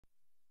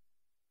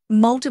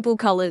Multiple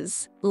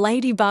colors.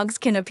 Ladybugs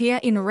can appear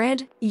in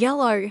red,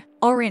 yellow,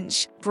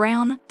 orange,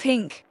 brown,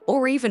 pink,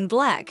 or even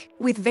black,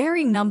 with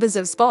varying numbers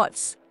of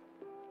spots.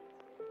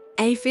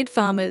 Aphid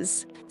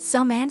farmers.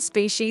 Some ant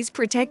species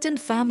protect and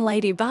farm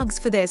ladybugs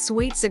for their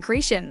sweet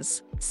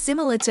secretions,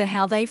 similar to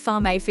how they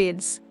farm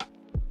aphids.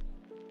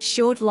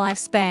 Short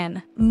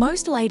lifespan.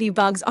 Most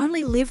ladybugs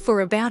only live for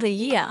about a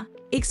year,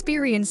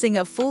 experiencing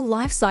a full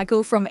life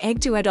cycle from egg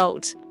to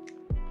adult.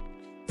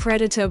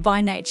 Predator by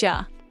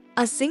nature.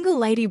 A single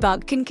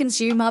ladybug can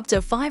consume up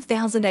to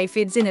 5,000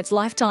 aphids in its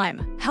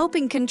lifetime,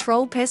 helping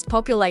control pest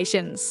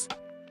populations.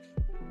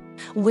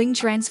 Wing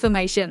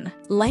transformation.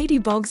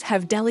 Ladybugs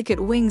have delicate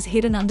wings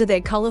hidden under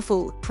their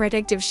colorful,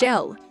 protective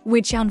shell,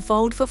 which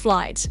unfold for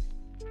flight.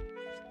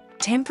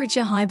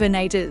 Temperature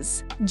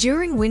hibernators.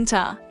 During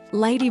winter,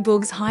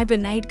 ladybugs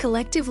hibernate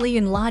collectively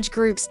in large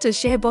groups to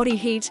share body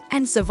heat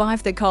and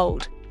survive the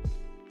cold.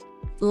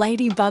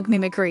 Ladybug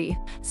mimicry.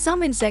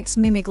 Some insects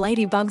mimic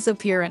ladybugs'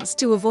 appearance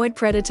to avoid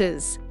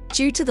predators,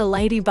 due to the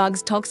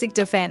ladybug's toxic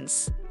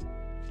defense.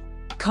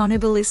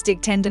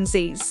 Cannibalistic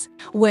tendencies.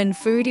 When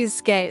food is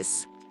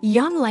scarce,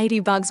 young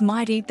ladybugs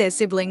might eat their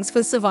siblings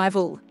for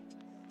survival.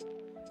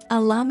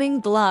 Alarming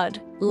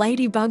blood.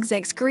 Ladybugs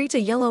excrete a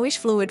yellowish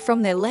fluid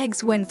from their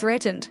legs when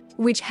threatened,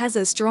 which has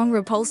a strong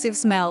repulsive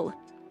smell.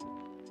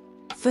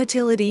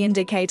 Fertility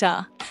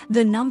indicator.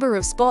 The number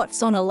of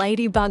spots on a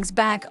ladybug's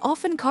back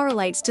often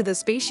correlates to the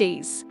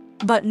species,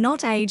 but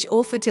not age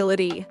or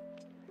fertility.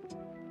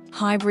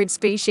 Hybrid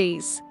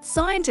species.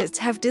 Scientists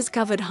have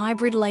discovered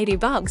hybrid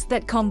ladybugs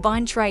that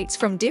combine traits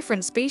from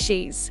different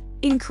species,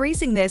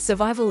 increasing their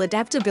survival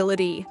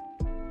adaptability.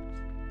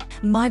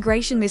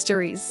 Migration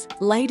mysteries.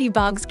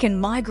 Ladybugs can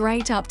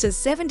migrate up to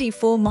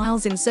 74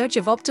 miles in search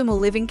of optimal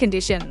living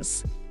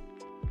conditions.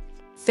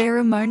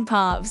 Pheromone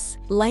paths.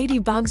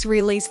 Ladybugs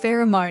release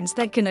pheromones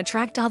that can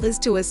attract others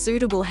to a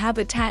suitable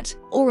habitat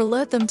or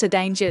alert them to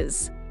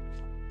dangers.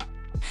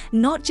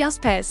 Not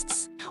just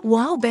pests.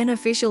 While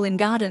beneficial in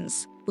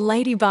gardens,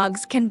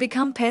 ladybugs can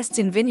become pests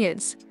in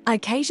vineyards,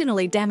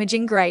 occasionally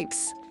damaging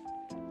grapes.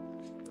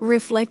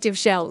 Reflective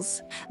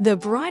shells. The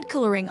bright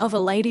coloring of a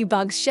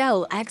ladybug's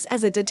shell acts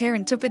as a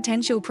deterrent to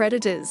potential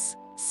predators,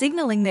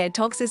 signaling their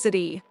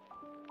toxicity.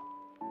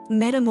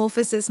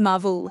 Metamorphosis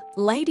marvel.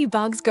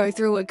 Ladybugs go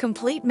through a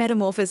complete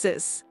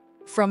metamorphosis,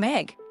 from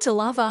egg to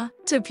larva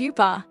to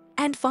pupa,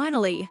 and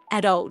finally,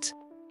 adult.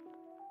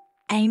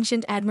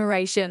 Ancient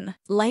admiration.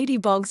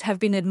 Ladybugs have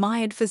been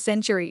admired for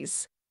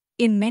centuries.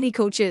 In many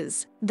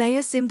cultures, they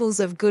are symbols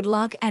of good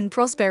luck and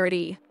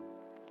prosperity.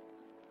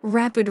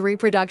 Rapid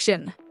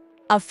reproduction.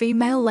 A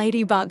female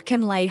ladybug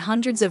can lay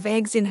hundreds of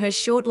eggs in her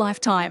short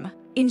lifetime,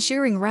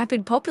 ensuring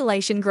rapid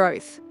population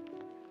growth.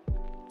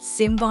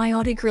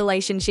 Symbiotic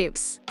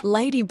relationships.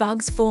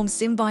 Ladybugs form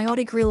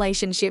symbiotic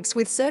relationships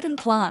with certain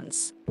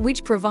plants,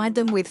 which provide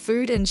them with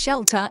food and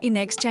shelter in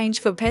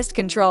exchange for pest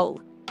control.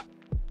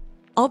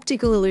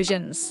 Optical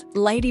illusions.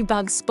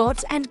 Ladybug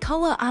spots and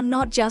color are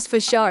not just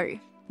for show.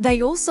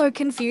 They also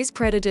confuse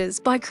predators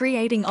by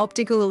creating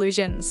optical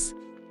illusions.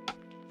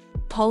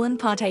 Pollen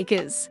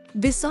partakers.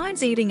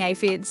 Besides eating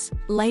aphids,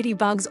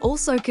 ladybugs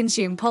also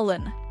consume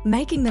pollen,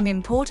 making them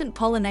important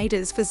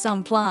pollinators for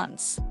some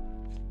plants.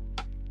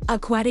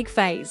 Aquatic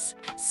phase.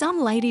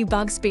 Some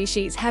ladybug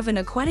species have an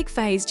aquatic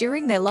phase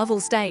during their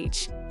larval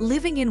stage,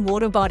 living in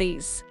water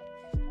bodies.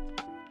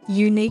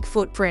 Unique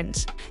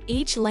footprint.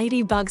 Each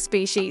ladybug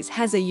species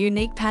has a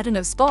unique pattern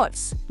of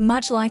spots,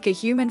 much like a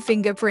human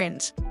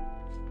fingerprint.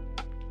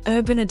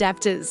 Urban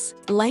adapters.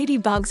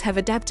 Ladybugs have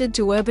adapted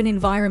to urban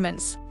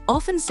environments,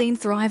 often seen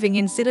thriving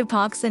in city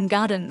parks and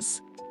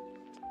gardens.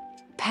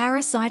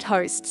 Parasite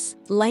hosts.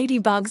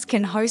 Ladybugs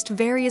can host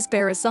various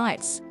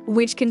parasites,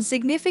 which can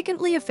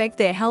significantly affect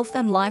their health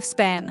and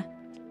lifespan.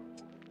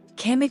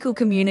 Chemical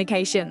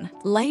communication.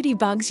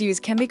 Ladybugs use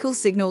chemical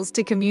signals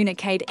to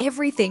communicate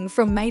everything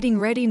from mating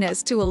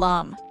readiness to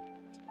alarm.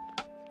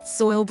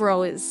 Soil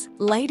borrowers.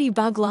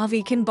 Ladybug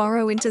larvae can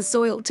burrow into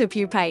soil to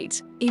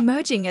pupate,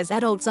 emerging as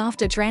adults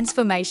after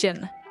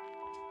transformation.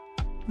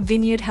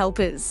 Vineyard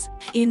helpers.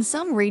 In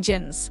some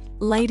regions,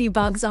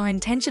 ladybugs are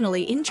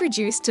intentionally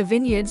introduced to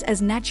vineyards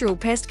as natural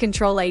pest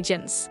control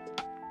agents.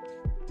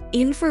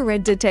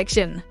 Infrared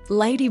detection.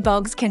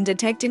 Ladybugs can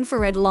detect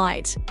infrared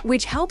light,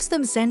 which helps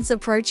them sense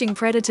approaching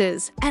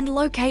predators and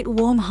locate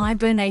warm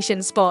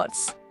hibernation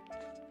spots.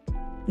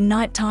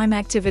 Nighttime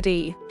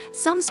activity.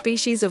 Some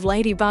species of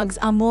ladybugs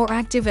are more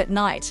active at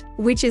night,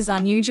 which is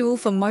unusual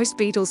for most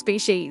beetle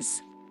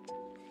species.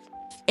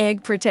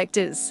 Egg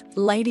protectors.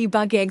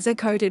 Ladybug eggs are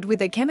coated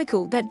with a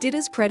chemical that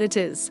deters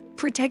predators,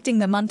 protecting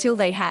them until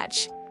they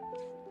hatch.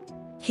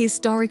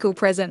 Historical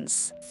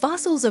presence.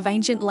 Fossils of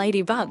ancient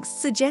ladybugs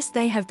suggest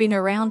they have been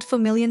around for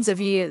millions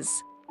of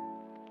years.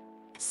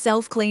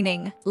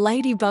 Self-cleaning.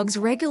 Ladybugs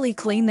regularly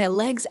clean their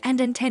legs and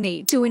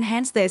antennae to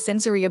enhance their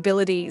sensory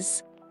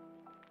abilities.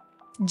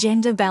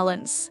 Gender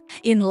balance.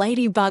 In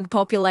ladybug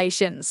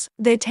populations,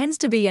 there tends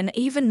to be an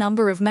even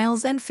number of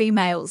males and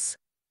females.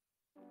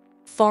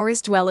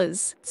 Forest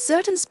dwellers.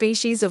 Certain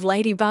species of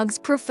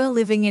ladybugs prefer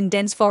living in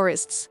dense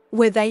forests,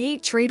 where they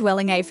eat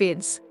tree-dwelling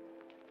aphids.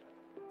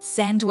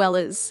 Sand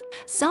dwellers.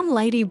 Some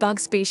ladybug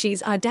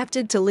species are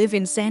adapted to live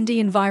in sandy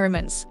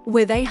environments,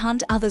 where they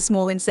hunt other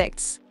small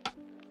insects.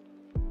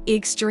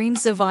 Extreme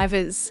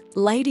survivors.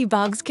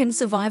 Ladybugs can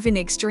survive in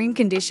extreme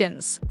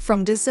conditions,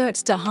 from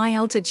deserts to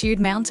high-altitude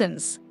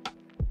mountains.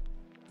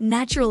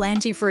 Natural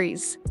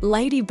antifreeze.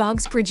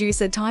 Ladybugs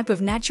produce a type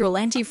of natural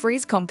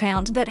antifreeze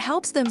compound that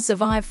helps them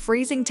survive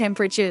freezing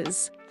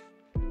temperatures.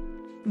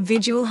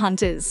 Visual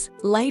hunters.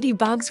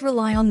 Ladybugs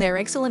rely on their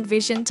excellent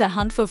vision to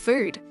hunt for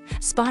food,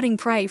 spotting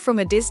prey from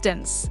a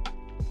distance.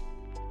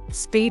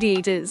 Speed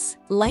eaters.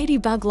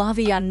 Ladybug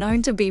larvae are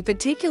known to be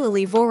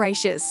particularly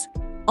voracious,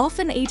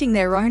 often eating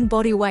their own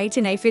body weight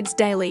in aphids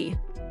daily.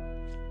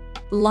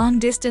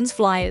 Long-distance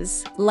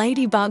flyers.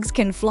 Ladybugs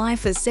can fly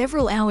for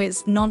several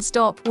hours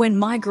non-stop when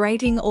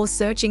migrating or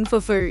searching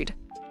for food.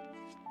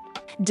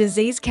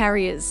 Disease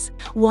carriers.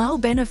 While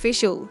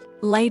beneficial,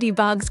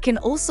 ladybugs can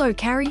also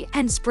carry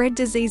and spread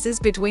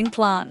diseases between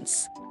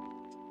plants.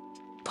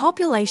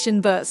 Population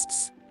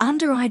bursts.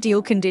 Under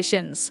ideal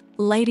conditions,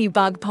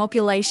 ladybug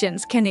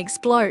populations can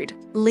explode,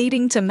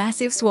 leading to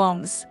massive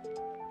swarms.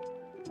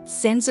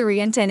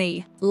 Sensory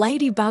antennae.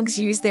 Ladybugs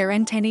use their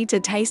antennae to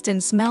taste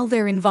and smell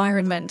their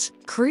environment,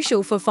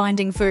 crucial for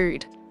finding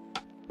food.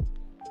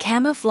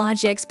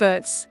 Camouflage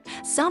experts.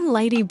 Some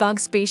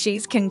ladybug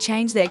species can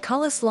change their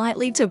color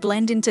slightly to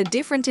blend into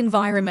different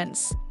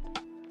environments.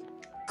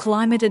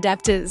 Climate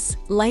adapters.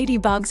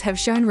 Ladybugs have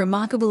shown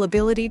remarkable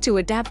ability to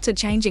adapt to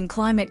changing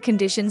climate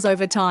conditions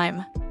over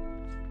time.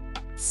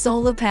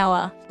 Solar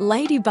power.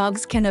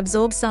 Ladybugs can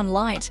absorb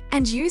sunlight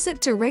and use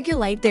it to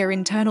regulate their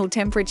internal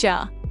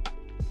temperature.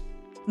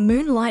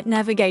 Moonlight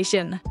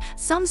navigation.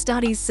 Some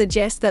studies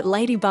suggest that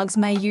ladybugs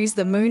may use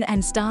the moon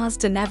and stars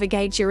to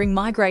navigate during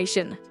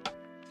migration.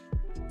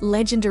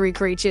 Legendary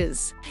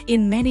creatures.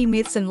 In many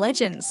myths and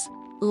legends,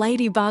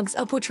 ladybugs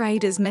are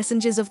portrayed as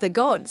messengers of the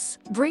gods,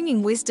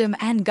 bringing wisdom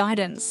and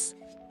guidance.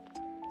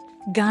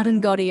 Garden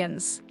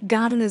guardians.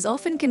 Gardeners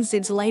often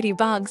consider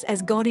ladybugs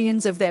as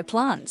guardians of their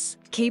plants,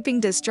 keeping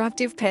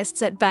destructive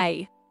pests at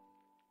bay.